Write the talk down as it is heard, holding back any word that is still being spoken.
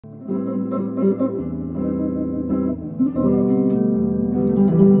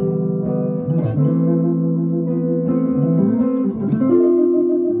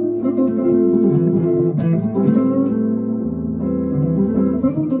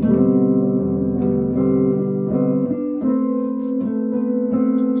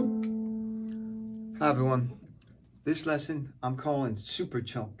Hi everyone, this lesson I'm calling Super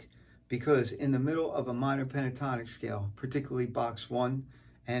Chunk because in the middle of a minor pentatonic scale, particularly box 1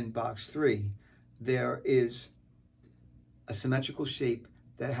 and box 3, there is a symmetrical shape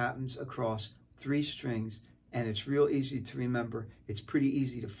that happens across 3 strings, and it's real easy to remember, it's pretty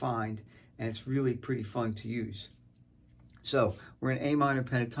easy to find, and it's really pretty fun to use. So we're in A minor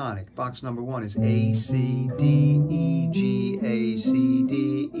pentatonic. Box number 1 is A, C, D, E, G, A, C,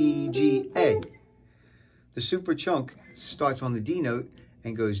 D, E, G, A. The super chunk starts on the D note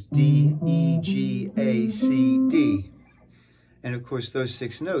and goes D, E, G, A, C, D. And of course those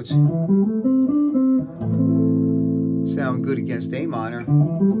 6 notes sound good against A minor,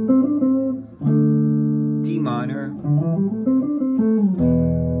 D minor,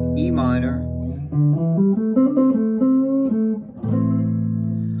 E minor.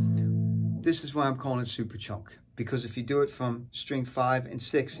 This is why I'm calling it super chunk, because if you do it from string 5 and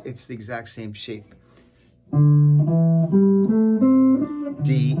 6, it's the exact same shape.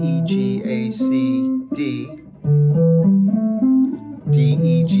 D, E, G, A, C, D, D,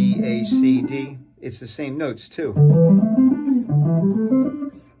 E, G, A, C, D. It's the same notes too.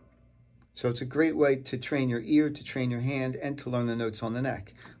 So it's a great way to train your ear, to train your hand, and to learn the notes on the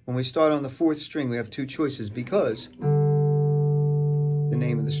neck. When we start on the 4th string, we have 2 choices because the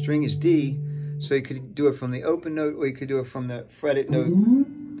name of the string is D, so you could do it from the open note or you could do it from the fretted note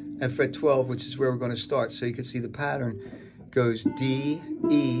at fret 12, which is where we're going to start. So you can see the pattern goes D,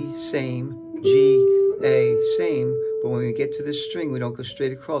 E, same, G, A, same, but when we get to this string, we don't go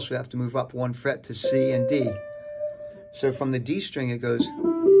straight across. We have to move up 1 fret to C and D. So from the D string, it goes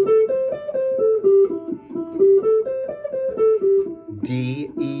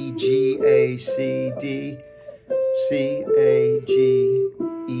D, E, G, A, C, D, C, A, G,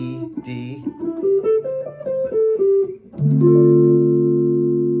 E, D.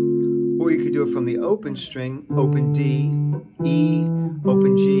 Or you could do it from the open string, open D, E,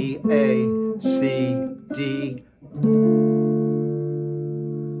 open G, A, C, D.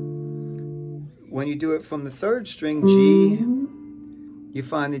 When you do it from the 3rd string, G, you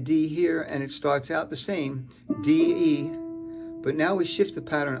find the D here and it starts out the same, D, E. But now we shift the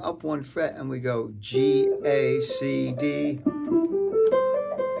pattern up 1 fret and we go G, A, C, D.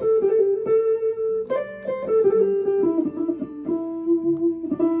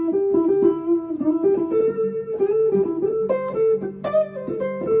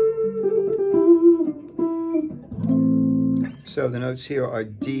 So the notes here are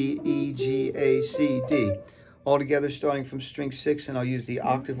D, E, G, A, C, D. All together starting from string 6, and I'll use the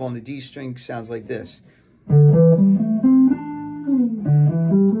octave on the D string, sounds like this.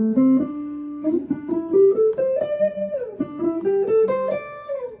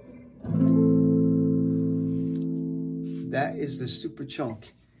 That is the super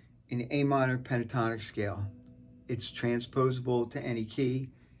chunk in A minor pentatonic scale. It's transposable to any key.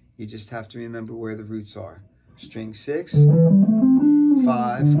 You just have to remember where the roots are. String 6, 5,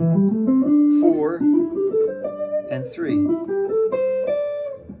 4, and 3.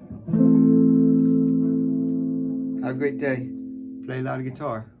 Have a great day. Play a lot of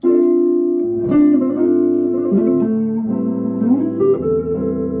guitar.